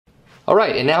All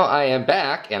right, and now I am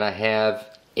back and I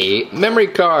have a memory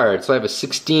card. So I have a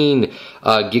 16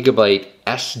 gigabyte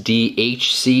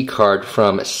SDHC card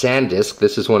from SanDisk.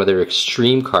 This is one of their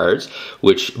Extreme cards,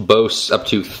 which boasts up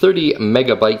to 30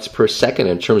 megabytes per second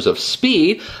in terms of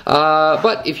speed.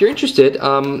 But if you're interested,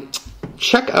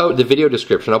 check out the video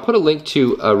description. I'll put a link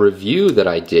to a review that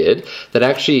I did that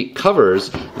actually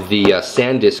covers the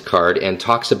SanDisk card and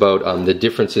talks about the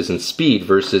differences in speed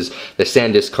versus the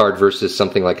SanDisk card versus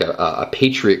something like a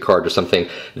Patriot card or something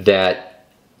that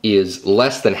is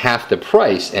less than half the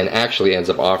price and actually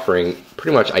ends up offering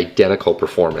pretty much identical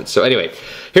performance. So anyway,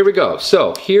 here we go.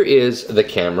 So here is the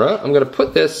camera. I'm going to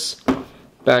put this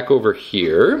back over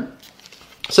here.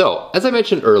 So, as I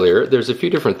mentioned earlier, there's a few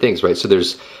different things, right? So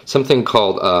there's something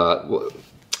called,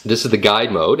 this is the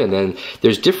guide mode, and then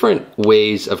there's different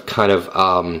ways of kind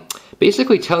of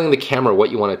basically telling the camera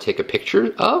what you want to take a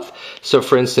picture of. So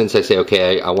for instance, I say,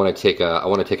 okay, I want to take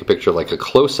a picture like a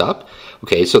close-up.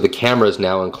 Okay, so the camera is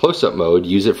now in close-up mode.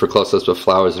 Use it for close-ups of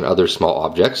flowers and other small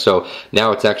objects. So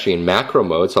now it's actually in macro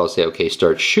mode. So I'll say, okay,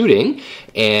 start shooting,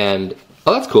 and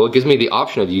oh, that's cool. It gives me the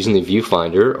option of using the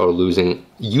viewfinder or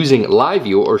using live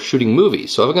view or shooting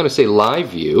movies. So I'm going to say live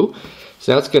view.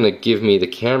 So now it's going to give me the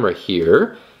camera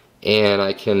here, and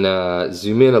I can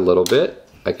zoom in a little bit.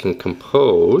 I can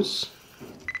compose,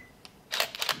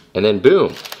 and then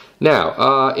boom.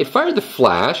 Now, it fired the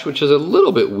flash, which is a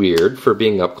little bit weird for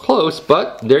being up close,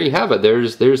 but there you have it.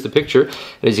 There's the picture.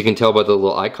 And as you can tell by the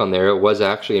little icon there, it was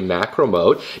actually in macro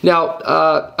mode. Now,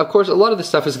 of course, a lot of this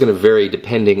stuff is going to vary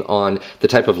depending on the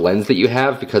type of lens that you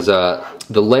have, because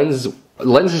the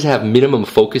lenses have minimum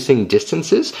focusing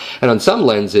distances, and on some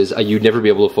lenses you'd never be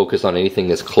able to focus on anything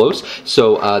this close.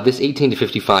 So this 18 to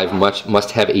 55 must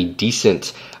have a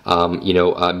decent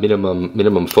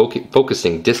minimum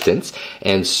focusing distance,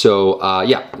 and so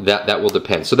yeah, that will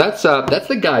depend. So that's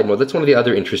the guide mode. That's one of the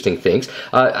other interesting things.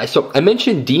 So I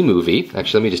mentioned D movie.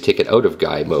 Actually, let me just take it out of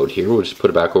guide mode here. We'll just put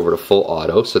it back over to full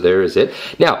auto. So there is it.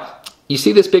 Now you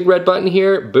see this big red button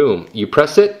here. Boom! You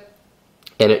press it.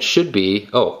 And it should be,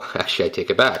 oh, actually I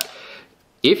take it back.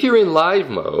 If you're in live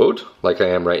mode, like I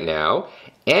am right now,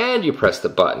 and you press the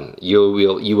button, you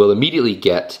will immediately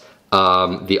get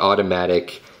the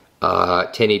automatic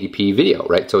 1080p video,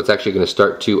 right? So it's actually going to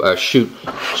start to shoot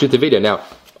the video. Now,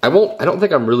 I don't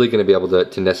think I'm really going to be able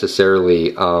to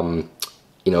necessarily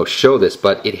show this,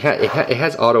 but it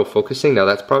has auto focusing. Now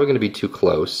that's probably going to be too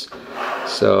close.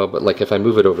 So, but like if I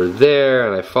move it over there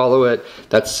and I follow it,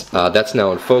 that's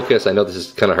now in focus. I know this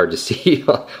is kind of hard to see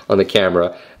on the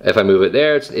camera. If I move it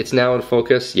there, it's now in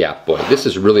focus. Yeah, boy, this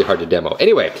is really hard to demo.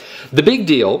 Anyway, the big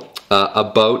deal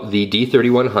about the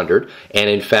D3100, and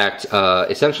in fact,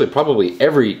 essentially probably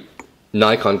every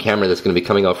Nikon camera that's going to be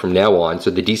coming out from now on. So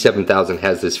the D7000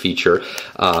 has this feature,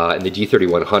 and the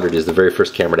D3100 is the very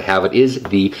first camera to have it, is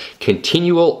the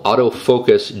continual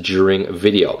autofocus during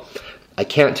video. I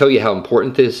can't tell you how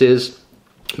important this is,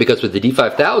 because with the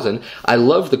D5000, I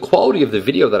love the quality of the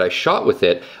video that I shot with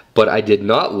it, but I did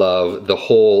not love the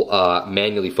whole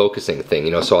manually focusing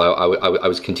thing, so I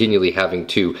was continually having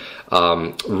to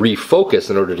refocus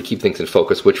in order to keep things in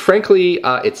focus, which frankly,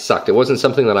 it sucked. It wasn't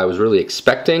something that I was really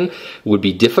expecting would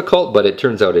be difficult, but it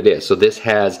turns out it is. So this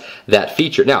has that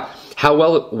feature. Now, how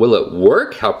well will it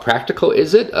work? How practical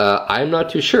is it? I'm not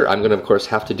too sure. I'm going to, of course,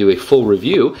 have to do a full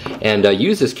review and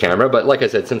use this camera, but like I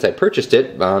said, since I purchased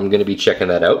it, I'm going to be checking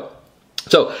that out.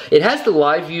 So it has the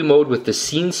live view mode with the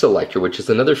scene selector, which is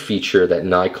another feature that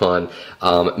Nikon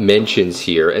mentions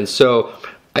here. And so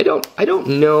I don't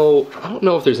know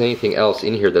if there's anything else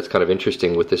in here that's kind of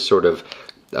interesting with this sort of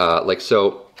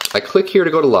so I click here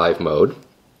to go to live mode,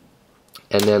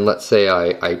 and then let's say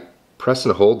I press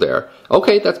and hold there.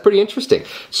 Okay, that's pretty interesting.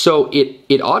 So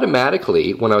it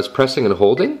automatically, when I was pressing and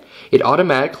holding, it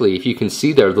automatically, if you can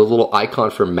see there, the little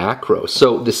icon for macro.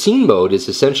 So the scene mode is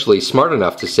essentially smart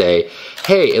enough to say,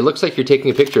 hey, it looks like you're taking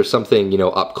a picture of something,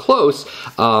 up close.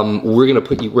 We're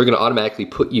gonna automatically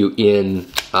put you in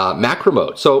macro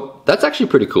mode. So that's actually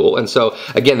pretty cool. And so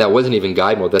again, that wasn't even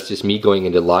guide mode. That's just me going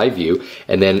into live view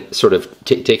and then sort of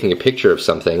taking a picture of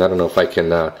something. I don't know if I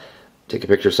can take a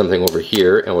picture of something over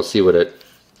here, and we'll see what it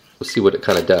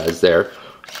kind of does there.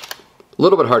 A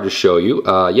little bit hard to show you.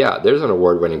 Yeah, there's an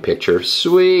award-winning picture.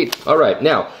 Sweet. All right,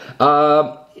 now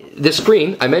the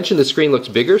screen. I mentioned the screen looks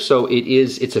bigger, so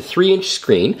it's a 3-inch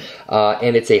screen,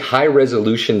 and it's a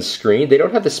high-resolution screen. They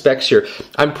don't have the specs here.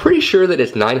 I'm pretty sure that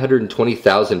it's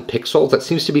 920,000 pixels. That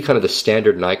seems to be kind of the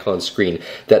standard Nikon screen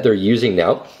that they're using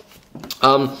now.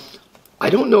 I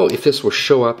don't know if this will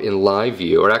show up in live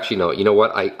view, or actually no, you know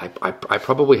what, I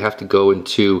probably have to go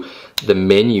into the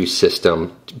menu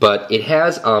system, but it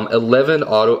has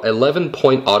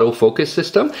 11-point autofocus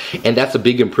system, and that's a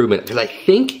big improvement, because I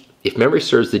think, if memory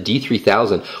serves, the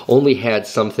D3000 only had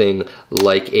something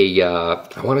like a,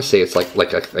 I want to say it's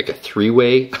like a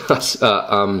three-way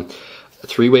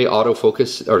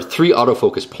autofocus, or 3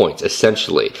 autofocus points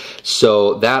essentially.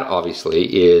 So that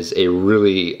obviously is a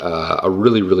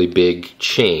really big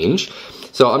change.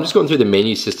 So I'm just going through the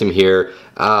menu system here.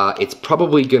 It's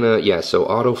probably gonna, yeah, so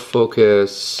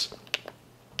autofocus.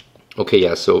 Okay,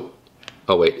 yeah, so,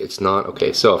 oh wait, it's not,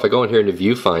 okay, so if I go in here into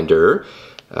viewfinder,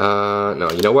 no,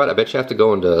 you know what, I bet you have to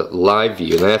go into live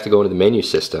view, and then I have to go into the menu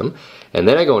system, and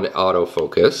then I go into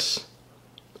autofocus.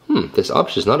 This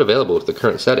option is not available with the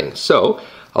current settings. So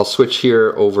I'll switch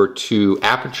here over to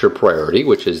aperture priority,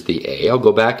 which is the A. I'll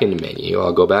go back into menu,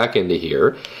 I'll go back into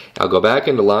here, I'll go back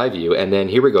into live view, and then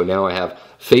here we go. Now I have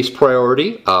face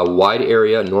priority, wide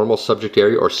area, normal subject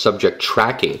area, or subject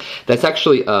tracking. That's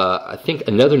actually, I think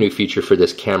another new feature for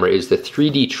this camera is the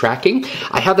 3D tracking.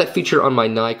 I have that feature on my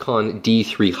Nikon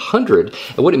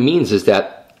D300, and what it means is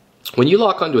that when you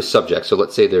lock onto a subject, so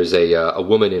let's say there's a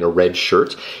woman in a red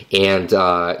shirt, and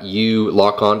you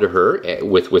lock onto her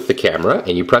with the camera,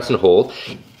 and you press and hold,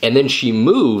 and then she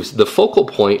moves, the focal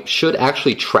point should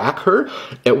actually track her.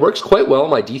 It works quite well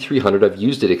on my D300. I've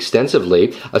used it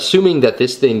extensively, assuming that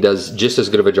this thing does just as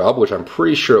good of a job, which I'm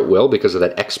pretty sure it will because of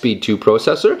that X-Speed 2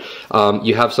 processor.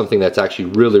 You have something that's actually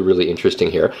really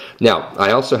interesting here. Now,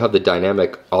 I also have the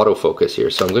dynamic autofocus here,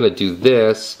 so I'm going to do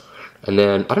this, and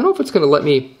then I don't know if it's going to let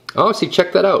me. Oh, see,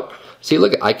 check that out. See,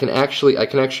 look, I can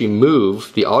actually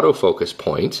move the autofocus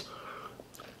point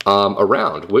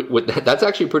around. That's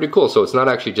actually pretty cool. So it's not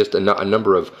actually just a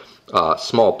number of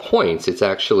small points. It's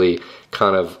actually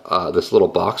kind of this little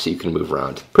box that you can move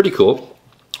around. Pretty cool.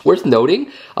 Worth noting,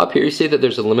 up here you say that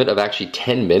there's a limit of actually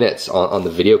 10 minutes on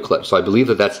the video clip. So I believe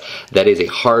that is a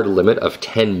hard limit of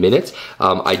 10 minutes.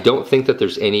 I don't think that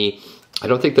there's any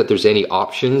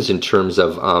options in terms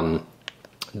of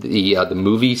the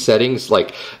movie settings,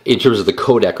 like in terms of the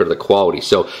codec or the quality.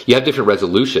 So you have different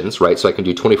resolutions, right? So I can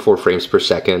do 24 frames per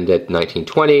second at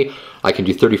 1920. I can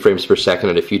do 30 frames per second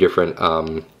at a few different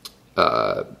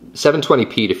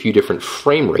 720p at a few different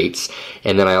frame rates,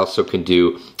 and then I also can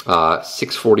do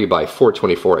 640 by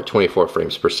 424 at 24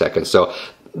 frames per second. So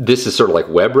this is sort of like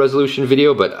web resolution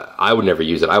video, but I would never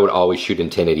use it. I would always shoot in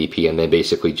 1080p and then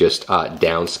basically just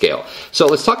downscale. So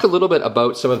let's talk a little bit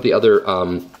about some of the other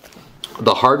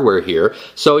the hardware here.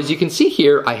 So as you can see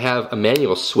here, I have a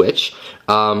manual switch.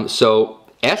 So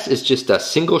S is just a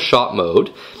single shot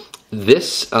mode.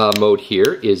 This mode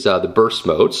here is the burst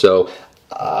mode. So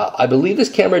I believe this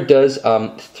camera does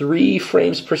 3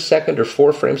 frames per second or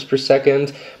 4 frames per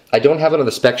second. I don't have it on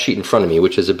the spec sheet in front of me,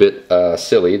 which is a bit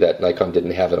silly that Nikon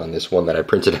didn't have it on this one that I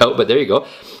printed out, but there you go.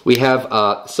 We have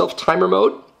self-timer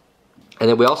mode, and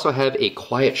then we also have a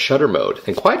quiet shutter mode.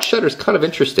 And quiet shutter is kind of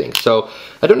interesting. So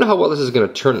I don't know how well this is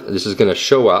going to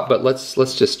show up, but let's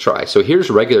just try. So here's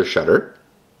regular shutter.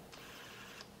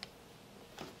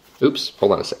 Oops,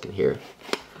 hold on a second here.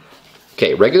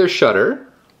 Okay, regular shutter.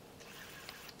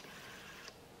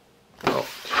 Oh,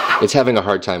 it's having a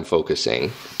hard time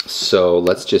focusing. So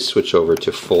let's just switch over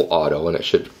to full auto and it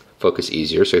should focus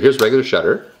easier. So here's regular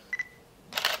shutter.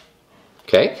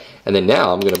 Okay, and then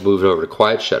now I'm going to move it over to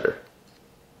quiet shutter.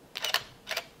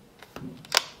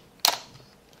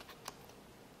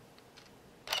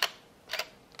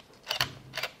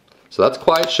 So that's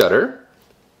quiet shutter.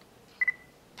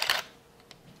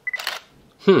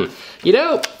 You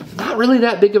know, not really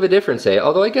that big of a difference, eh?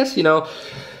 Although I guess, you know,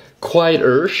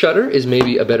 quieter shutter is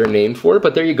maybe a better name for it,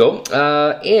 but there you go.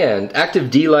 And active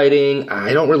D-lighting,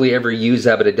 I don't really ever use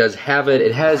that, but it does have it.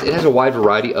 It has a wide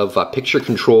variety of picture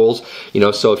controls, you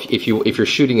know, so if you're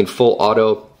shooting in full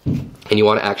auto and you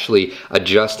want to actually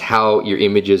adjust how your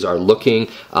images are looking,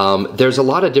 there's a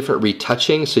lot of different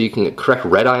retouching, so you can correct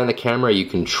red eye on the camera, you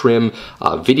can trim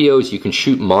videos, you can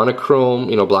shoot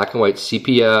monochrome, you know, black and white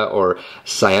sepia or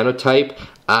cyanotype.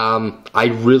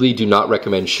 I really do not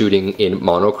recommend shooting in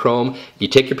monochrome. You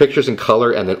take your pictures in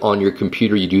color and then on your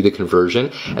computer you do the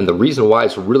conversion. And the reason why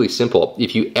is really simple.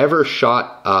 If you ever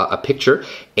shot a picture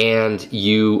and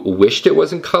you wished it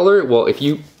was in color, well, if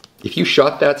you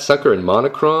shot that sucker in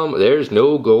monochrome, there's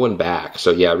no going back.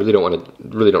 So yeah, I really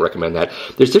don't recommend that.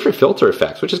 There's different filter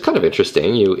effects, which is kind of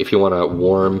interesting. If you want to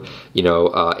warm, you know,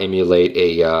 emulate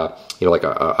a you know, like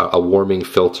a warming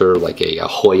filter, like a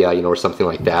Hoya, you know, or something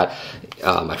like that.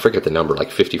 I forget the number, like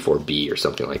 54B or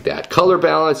something like that. Color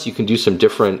balance, you can do some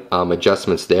different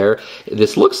adjustments there.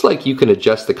 This looks like you can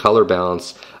adjust the color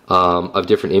balance of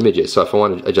different images. So if I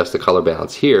want to adjust the color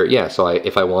balance here, yeah, so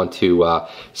if I want to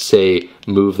say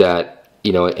move that,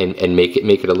 you know, and make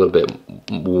it a little bit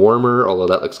warmer, although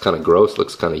that looks kind of gross,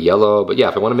 looks kind of yellow, but yeah,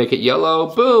 if I want to make it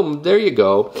yellow, boom, there you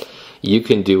go. You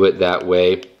can do it that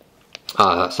way.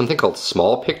 Something called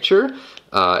small picture.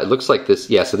 It looks like this,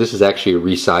 yeah, so this is actually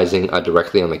resizing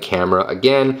directly on the camera.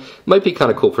 Again, might be kind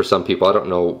of cool for some people. I don't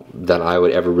know that I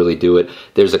would ever really do it.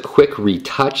 There's a quick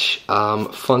retouch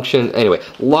function. Anyway,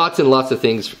 lots and lots of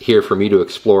things here for me to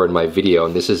explore in my video,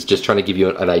 and this is just trying to give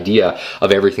you an idea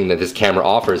of everything that this camera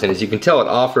offers. And as you can tell, it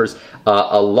offers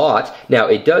a lot. Now,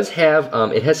 it does have,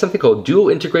 it has something called dual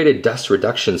integrated dust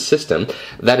reduction system.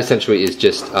 That essentially is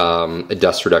just a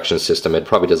dust reduction system. It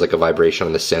probably does like a vibration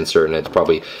on the sensor, and it's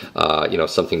probably, you know,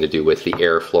 something to do with the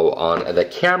airflow on the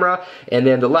camera. And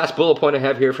then the last bullet point I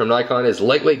have here from Nikon is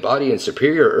lightweight body and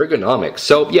superior ergonomics.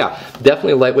 So yeah,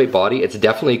 definitely a lightweight body. It's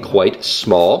definitely quite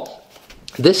small.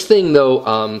 This thing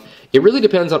though, it really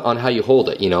depends on how you hold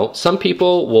it, you know. Some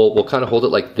people will kind of hold it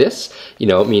like this, you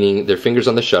know, meaning their fingers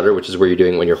on the shutter, which is where you're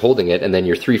doing when you're holding it, and then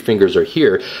your 3 fingers are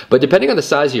here. But depending on the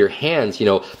size of your hands, you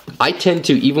know, I tend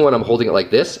to, even when I'm holding it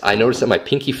like this, I notice that my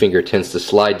pinky finger tends to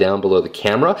slide down below the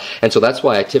camera, and so that's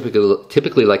why I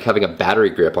typically like having a battery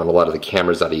grip on a lot of the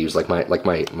cameras that I use, like my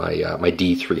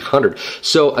D300.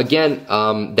 So again,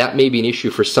 that may be an issue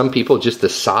for some people, just the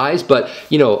size, but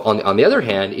you know, on the other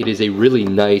hand, it is a really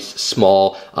nice,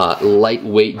 small,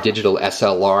 lightweight digital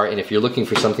SLR, and if you're looking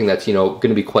for something that's, you know, going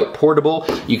to be quite portable,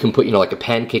 you can put, you know, like a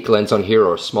pancake lens on here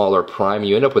or a smaller prime.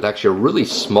 You end up with actually a really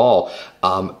small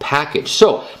package.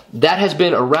 So that has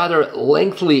been a rather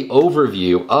lengthy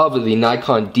overview of the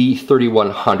Nikon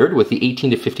D3100 with the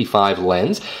 18-55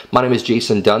 lens. My name is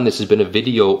Jason Dunn. This has been a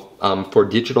video for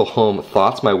Digital Home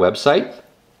Thoughts, my website.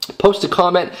 Post a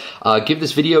comment, give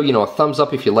this video, you know, a thumbs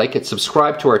up if you like it,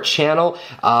 subscribe to our channel,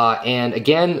 and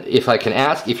again, if I can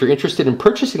ask, if you're interested in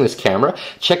purchasing this camera,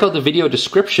 check out the video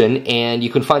description and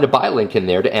you can find a buy link in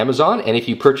there to Amazon, and if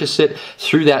you purchase it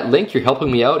through that link, you're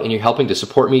helping me out and you're helping to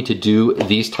support me to do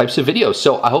these types of videos.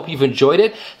 So I hope you've enjoyed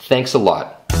it. Thanks a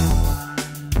lot.